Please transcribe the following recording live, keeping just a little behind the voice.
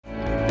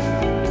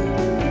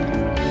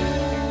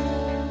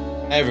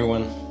Hi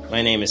everyone,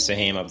 my name is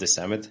Suhaim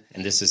Abdessamad,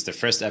 and this is the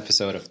first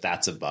episode of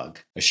That's a Bug,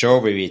 a show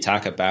where we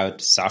talk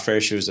about software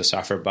issues or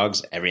software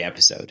bugs every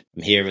episode.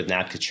 I'm here with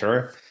Nat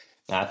Couture.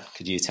 Nat,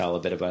 could you tell a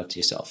bit about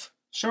yourself?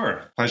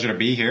 Sure. Pleasure to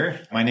be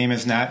here. My name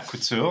is Nat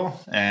Couture,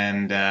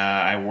 and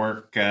I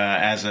work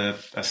as a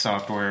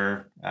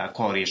software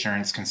quality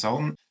assurance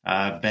consultant.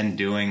 I've been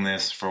doing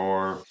this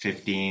for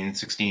 15,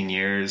 16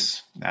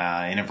 years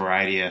in a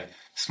variety of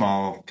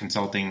small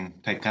consulting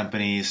type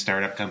companies,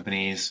 startup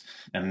companies,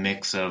 a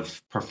mix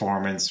of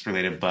performance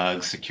related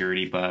bugs,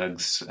 security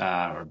bugs,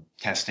 or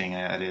testing,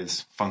 that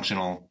is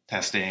functional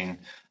testing,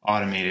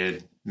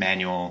 automated,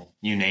 manual,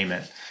 you name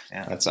it.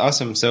 Yeah. That's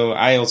awesome. So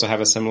I also have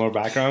a similar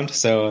background,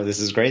 so this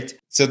is great.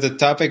 So the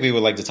topic we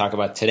would like to talk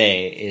about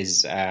today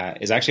is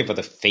actually about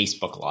the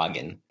Facebook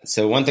login.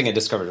 So one thing I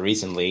discovered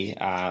recently,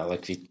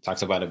 like we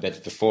talked about a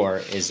bit before,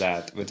 is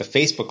that with the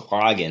Facebook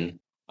login,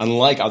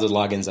 unlike other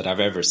logins that I've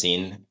ever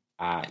seen,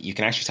 you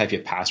can actually type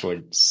your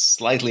password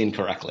slightly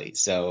incorrectly.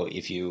 So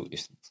if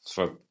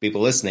for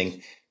people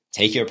listening,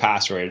 take your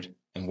password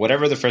and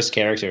whatever the first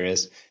character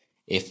is,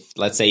 if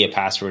let's say your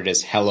password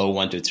is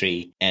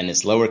hello123 and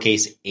it's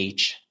lowercase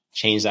h,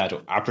 change that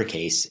to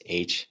uppercase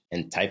H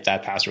and type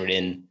that password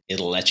in,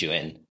 it'll let you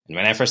in. And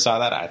when I first saw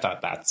that, I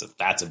thought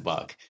that's a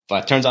bug,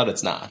 but it turns out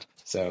it's not.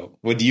 So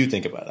what do you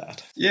think about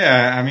that?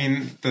 Yeah, I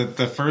mean,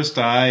 the first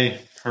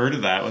I heard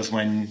of that was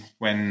when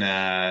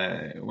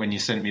you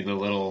sent me the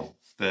little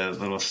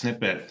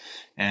snippet,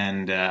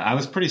 and I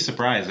was pretty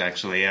surprised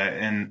actually.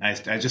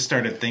 I just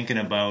started thinking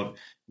about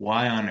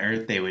why on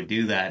earth they would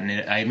do that, and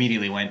I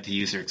immediately went to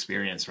user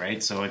experience,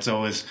 right? So it's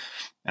always,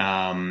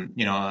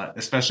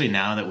 especially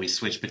now that we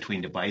switch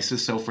between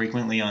devices so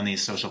frequently on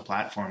these social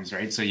platforms,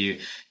 right? So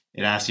it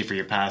asks you for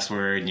your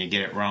password and you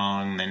get it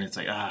wrong, then it's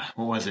like,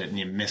 what was it? And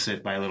you miss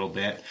it by a little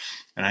bit.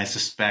 And I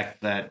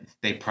suspect that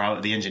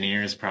the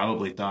engineers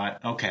probably thought,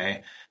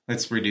 okay,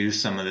 let's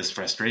reduce some of this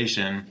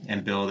frustration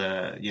and build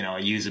a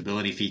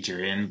usability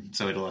feature in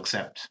so it'll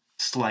accept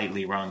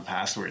slightly wrong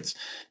passwords.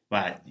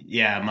 But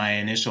yeah, my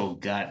initial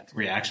gut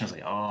reaction was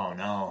like, oh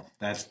no,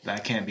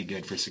 that can't be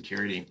good for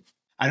security.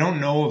 I don't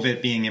know of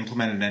it being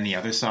implemented in any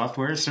other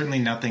software, certainly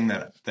nothing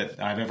that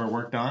I've ever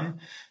worked on.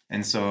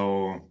 And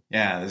so,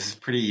 yeah, this is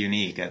pretty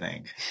unique, I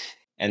think.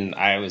 And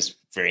I was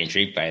very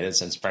intrigued by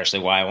this, and it's partially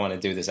why I want to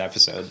do this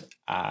episode.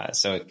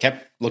 So I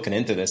kept looking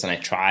into this, and I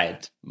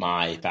tried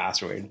my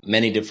password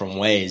many different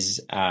ways.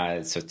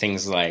 So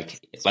things like,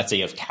 let's say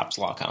you have caps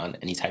lock on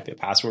and you type your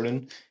password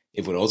in,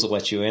 it would also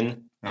let you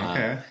in.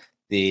 Okay.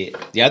 The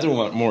other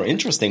one, more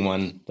interesting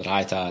one that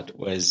I thought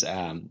was,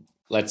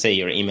 let's say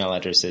your email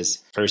address is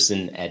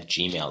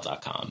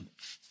person@gmail.com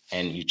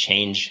and you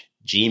change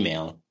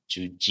Gmail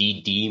to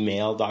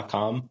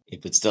gdmail.com,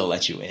 it would still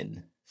let you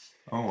in.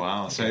 Oh,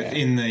 wow. So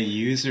in the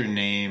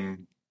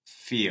username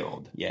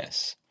field.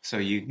 Yes. So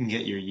you can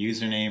get your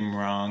username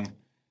wrong.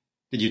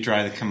 Did you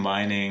try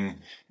combining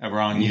a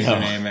wrong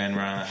username and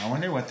wrong? I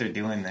wonder what they're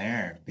doing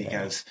there,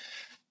 because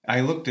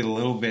I looked a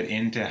little bit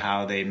into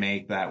how they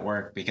make that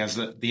work, because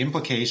the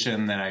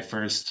implication that I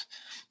first,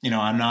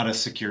 I'm not a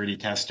security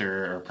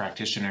tester or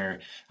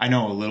practitioner. I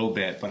know a little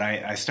bit, but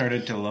I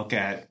started to look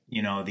at,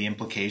 the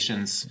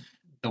implications,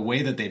 the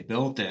way that they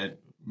built it.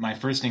 My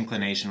first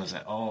inclination was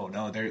that, oh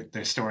no,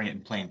 they're storing it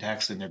in plain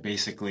text, and they're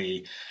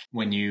basically,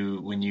 when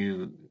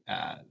you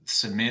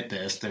submit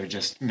this, they're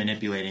just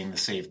manipulating the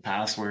saved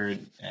password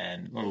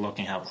and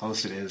looking how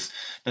close it is.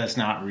 But that's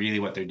not really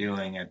what they're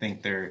doing. I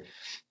think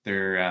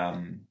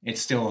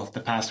it's still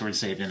the password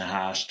saved in a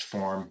hashed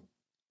form,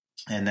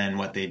 and then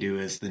what they do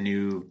is the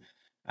new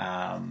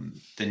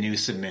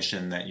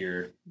submission that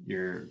you're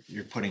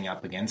putting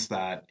up against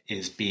that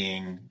is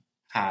being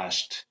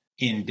hashed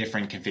in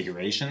different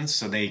configurations.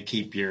 So they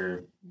keep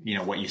your,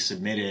 what you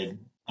submitted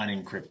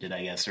unencrypted,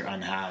 I guess, or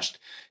unhashed,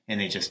 and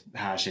they just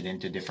hash it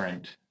into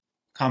different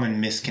common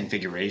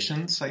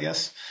misconfigurations, I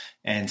guess,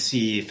 and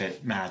see if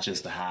it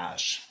matches the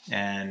hash.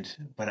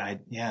 But I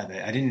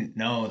didn't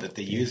know that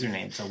the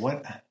username. So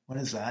what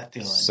is that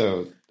doing?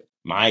 So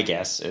my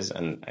guess is,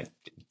 and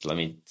tell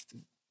me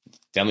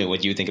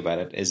what you think about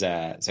it, is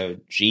so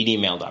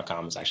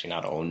gdmail.com is actually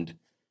not owned.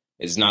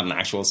 It's not an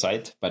actual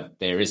site, but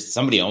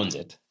somebody owns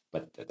it.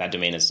 But that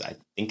domain I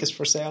think is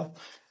for sale.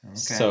 Okay.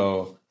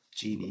 So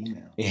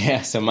Gmail.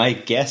 Yeah. So my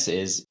guess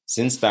is,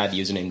 since that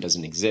username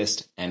doesn't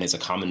exist and it's a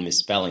common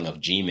misspelling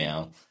of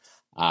Gmail,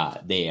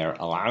 they are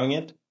allowing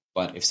it.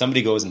 But if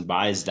somebody goes and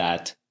buys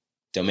that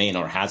domain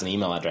or has an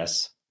email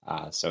address,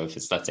 so if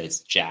let's say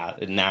it's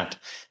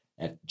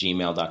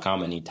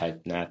nat@gmail.com and you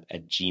type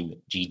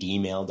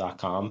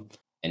nat@gdmail.com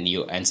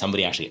and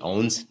somebody actually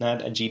owns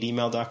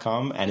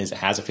nat@gdmail.com and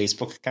has a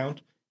Facebook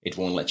account, it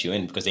won't let you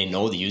in because they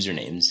know the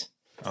usernames.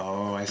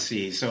 Oh, I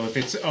see. So if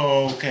it's,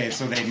 okay.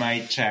 So they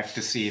might check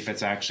to see if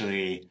it's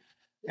actually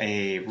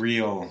a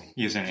real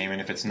username.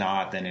 And if it's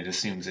not, then it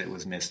assumes it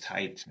was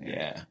mistyped. Maybe.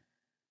 Yeah.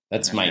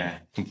 That's my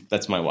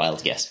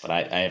wild guess, but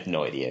I have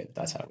no idea if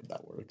that's how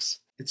that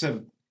works. It's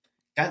a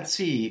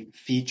gutsy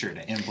feature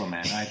to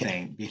implement, I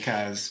think,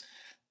 because,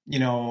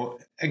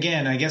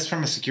 again, I guess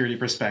from a security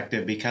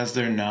perspective, because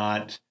they're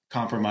not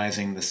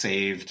compromising the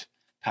saved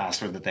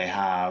password that they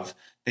have,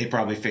 they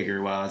probably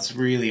figure, well, it's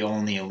really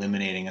only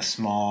eliminating a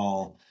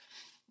small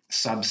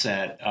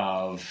subset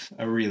of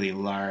a really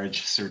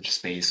large search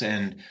space.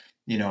 And,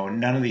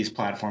 none of these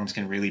platforms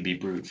can really be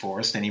brute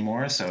forced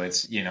anymore. So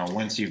it's,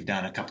 once you've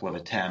done a couple of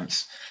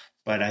attempts.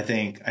 But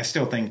I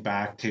still think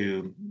back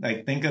to,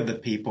 like, think of the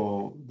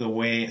people,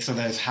 so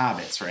there's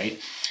habits, right?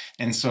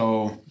 And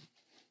so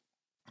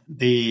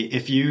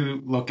if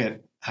you look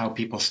at how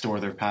people store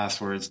their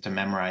passwords to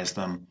memorize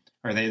them,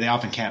 or they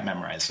often can't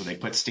memorize, so they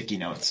put sticky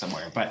notes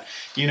somewhere. But,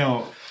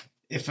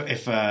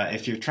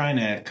 if you're trying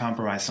to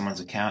compromise someone's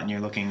account and you're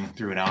looking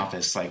through an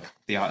office like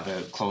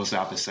the closed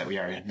office that we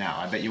are in now,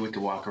 I bet you we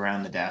could walk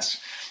around the desk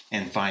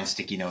and find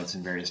sticky notes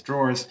in various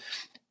drawers.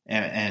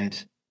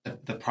 And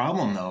the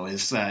problem though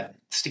is that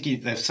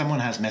if someone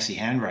has messy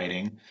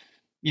handwriting,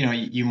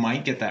 you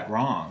might get that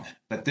wrong.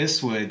 But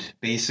this would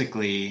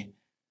basically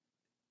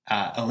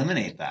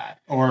eliminate that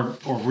or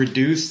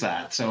reduce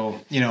that.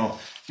 So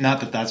not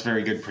that that's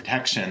very good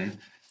protection.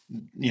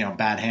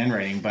 Bad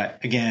handwriting,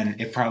 but again,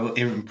 it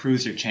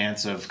improves your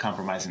chance of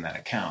compromising that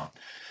account.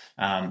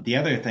 The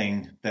other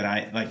thing that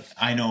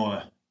I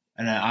know,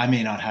 and I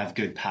may not have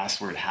good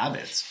password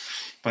habits,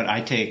 but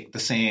I take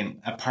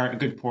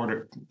the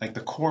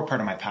core part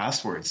of my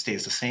password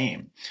stays the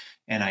same,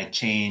 and I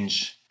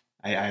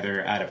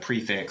either add a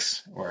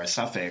prefix or a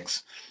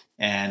suffix,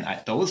 and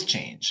those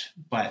change.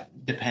 But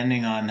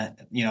depending on,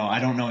 I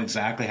don't know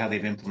exactly how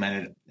they've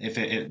implemented.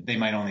 If they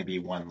might only be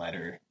one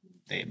letter,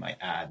 they might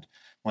add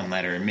one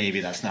letter, and maybe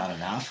that's not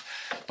enough.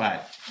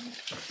 But,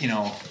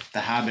 the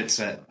habits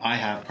that I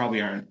have probably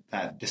aren't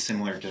that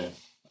dissimilar to a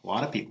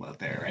lot of people out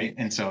there, right?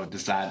 And so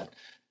does that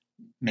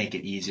make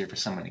it easier for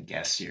someone to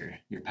guess your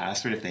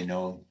password if they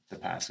know the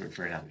password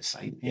for another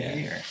site,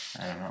 maybe? Or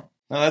I don't know.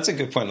 No, that's a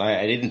good point.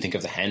 I didn't think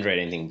of the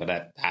handwriting thing, but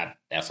that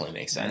definitely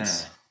makes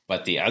sense. Yeah.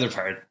 But the other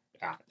part,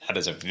 that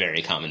is a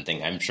very common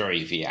thing. I'm sure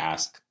if you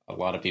ask a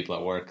lot of people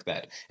at work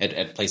that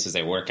at places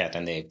they work at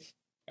and they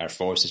are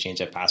forced to change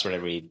that password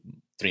every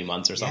 3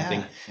 months or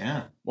something.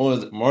 Yeah.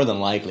 More than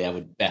likely, I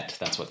would bet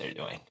that's what they're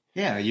doing.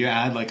 Yeah, you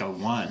add like a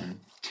 1,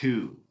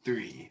 2,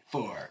 3,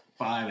 4,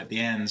 5 at the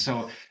end.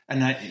 So,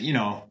 and that,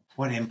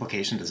 what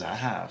implication does that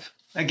have?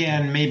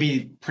 Again,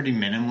 maybe pretty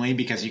minimally,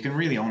 because you can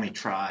really only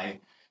try.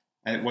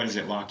 What does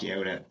it lock you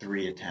out at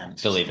 3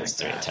 attempts? I believe it's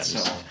 3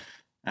 attempts. So,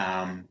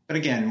 but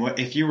again,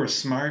 if you were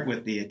smart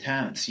with the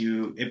attempts,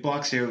 it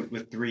blocks you out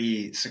with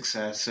 3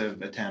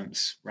 successive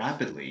attempts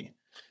rapidly.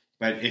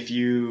 But if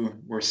you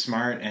were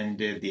smart and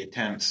did the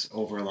attempts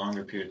over a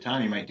longer period of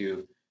time, you might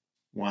do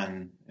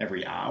 1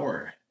 every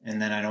hour. And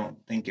then I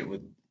don't think it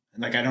would,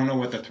 I don't know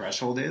what the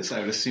threshold is. I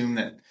would assume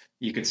that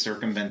you could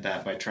circumvent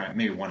that by trying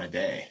maybe 1 a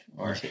day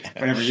or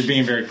whatever. You're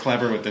being very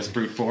clever with this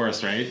brute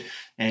force, right?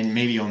 And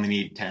maybe you only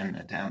need 10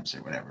 attempts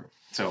or whatever.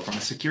 So from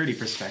a security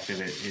perspective,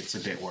 it's a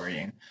bit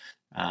worrying.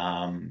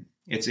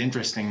 It's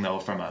interesting though,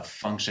 from a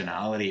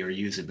functionality or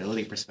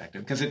usability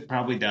perspective, because it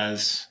probably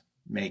does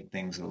make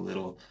things a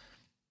little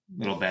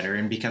better,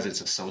 and because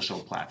it's a social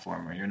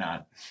platform where you're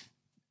not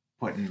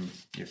putting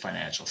your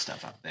financial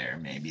stuff up there,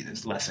 maybe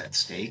there's less at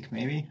stake.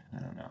 Maybe, I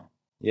don't know.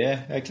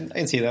 Yeah, I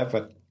can see that,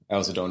 but I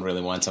also don't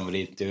really want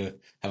somebody to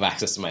have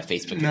access to my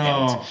Facebook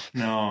account.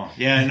 No,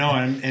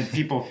 and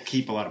people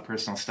keep a lot of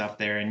personal stuff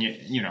there, and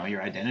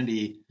your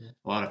identity,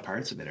 a lot of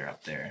parts of it are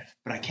up there.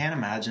 But I can't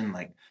imagine,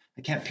 I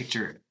can't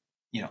picture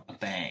a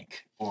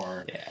bank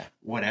or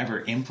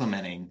whatever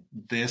implementing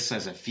this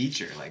as a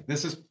feature. Like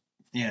this is,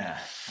 I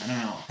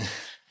don't know.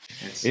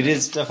 It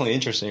is definitely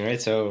interesting,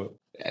 right? So,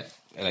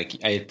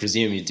 I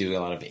presume you do a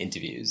lot of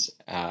interviews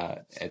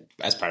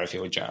as part of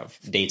your job,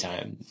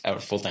 daytime or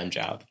full-time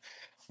job.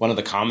 One of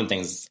the common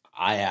things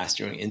I ask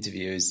during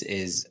interviews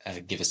is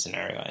give a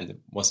scenario. And the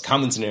most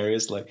common scenario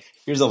is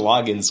here's a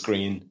login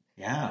screen.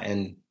 Yeah.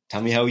 And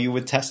tell me how you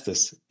would test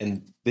this.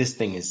 And this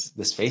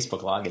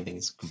Facebook login thing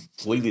is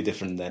completely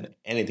different than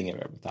anything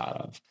I've ever thought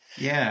of.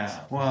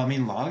 Yeah. Well,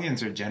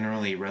 logins are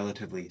generally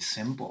relatively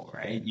simple,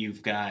 right?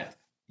 You've got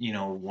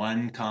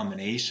one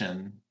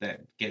combination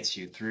that gets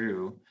you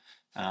through.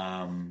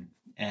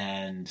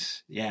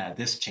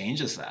 This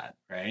changes that,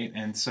 right?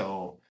 And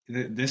so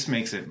this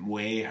makes it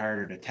way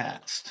harder to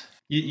test.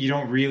 You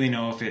don't really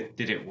know if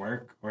did it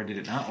work or did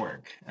it not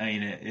work.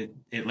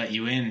 It let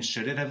you in.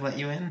 Should it have let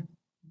you in?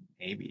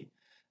 Maybe.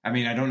 I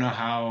don't know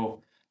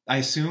how. I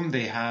assume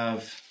they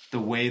have the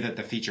way that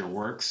the feature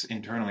works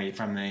internally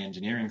from the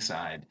engineering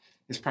side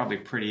is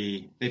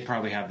probably they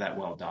probably have that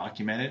well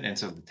documented. And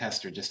so the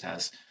tester just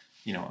has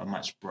a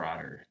much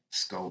broader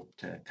scope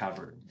to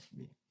cover.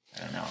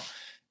 I don't know.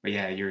 But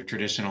yeah, your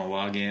traditional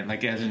login,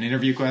 as an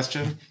interview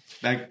question,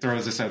 that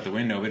throws us out the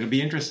window. But it'll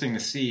be interesting to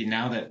see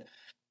now that,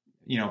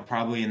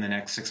 probably in the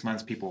next 6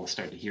 months, people will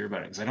start to hear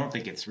about it. Because I don't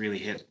think it's really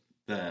hit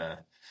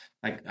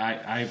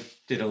I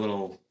did a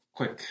little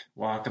quick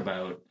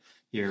walkabout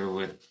here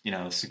with,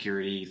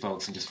 security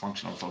folks and just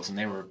functional folks. And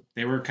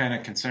they were kind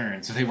of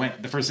concerned. So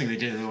the first thing they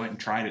did, they went and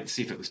tried it to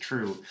see if it was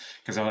true.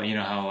 Because how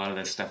a lot of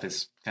that stuff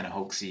is kind of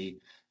hoaxy.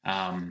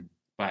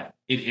 But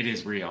It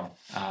is real.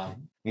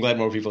 I'm glad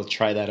more people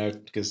try that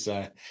out because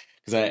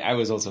I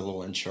was also a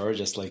little unsure,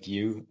 just like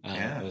you.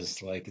 I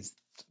was like, is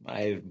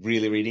I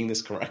really reading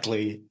this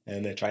correctly?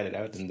 And I tried it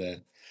out, and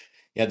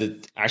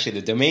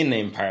the domain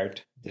name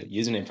part, the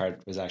username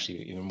part, was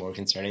actually even more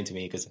concerning to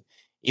me, because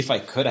if I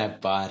could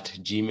have bought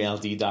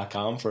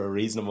gmailD.com for a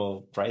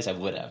reasonable price, I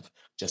would have,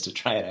 just to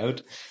try it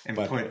out. And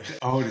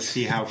to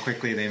see how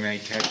quickly they may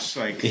catch,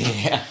 like,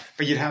 yeah.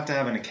 But you'd have to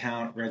have an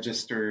account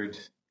registered.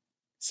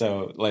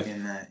 So, like,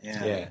 in that,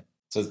 yeah.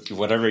 So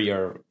whatever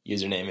your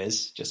username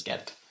is, just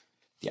get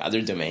the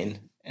other domain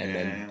and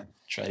then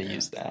try to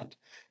use that.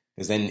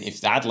 Because then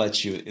if that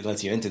lets you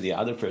into the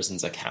other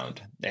person's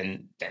account,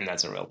 then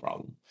that's a real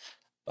problem.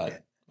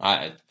 But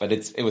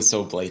it was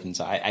so blatant,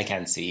 so I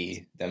can't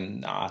see them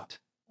not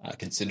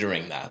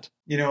considering that.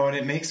 And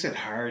it makes it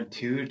hard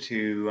too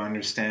to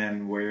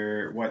understand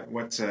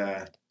what's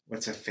a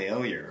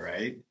failure,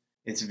 right?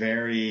 It's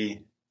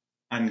very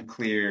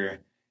unclear,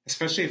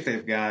 especially if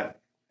they've got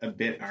a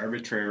bit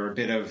arbitrary or a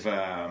bit of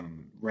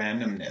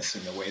randomness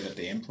in the way that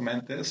they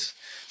implement this.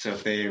 So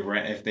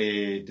if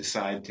they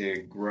decide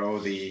to grow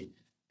the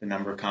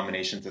number of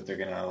combinations that they're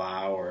going to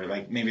allow, or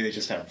like maybe they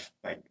just have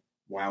like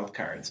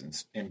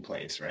wildcards in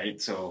place, right?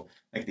 So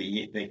like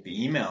the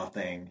email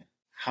thing,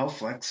 how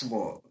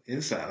flexible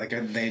is that? Like,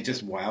 are they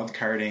just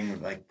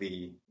wildcarding like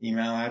the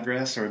email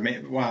address, or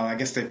I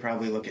guess they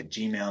probably look at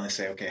Gmail and they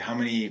say, okay,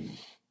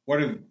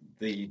 what are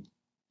the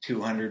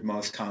 200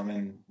 most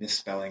common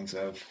misspellings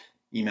of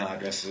email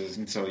addresses?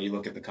 And so you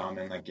look at the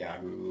common, like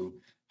Yahoo,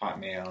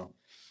 Hotmail,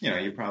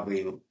 you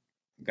probably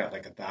got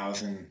like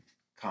 1,000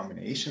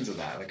 combinations of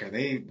that. Like, are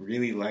they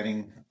really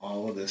letting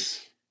all of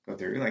this go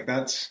through? Like,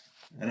 I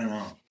don't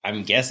know.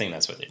 I'm guessing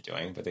that's what they're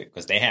doing, but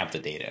because they have the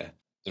data.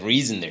 The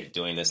reason they're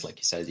doing this, like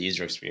you said, the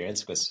user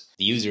experience, because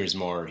the user is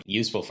more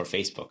useful for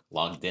Facebook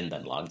logged in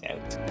than logged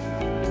out.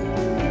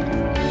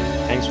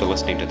 Thanks for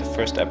listening to the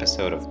first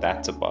episode of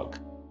That's a Bug.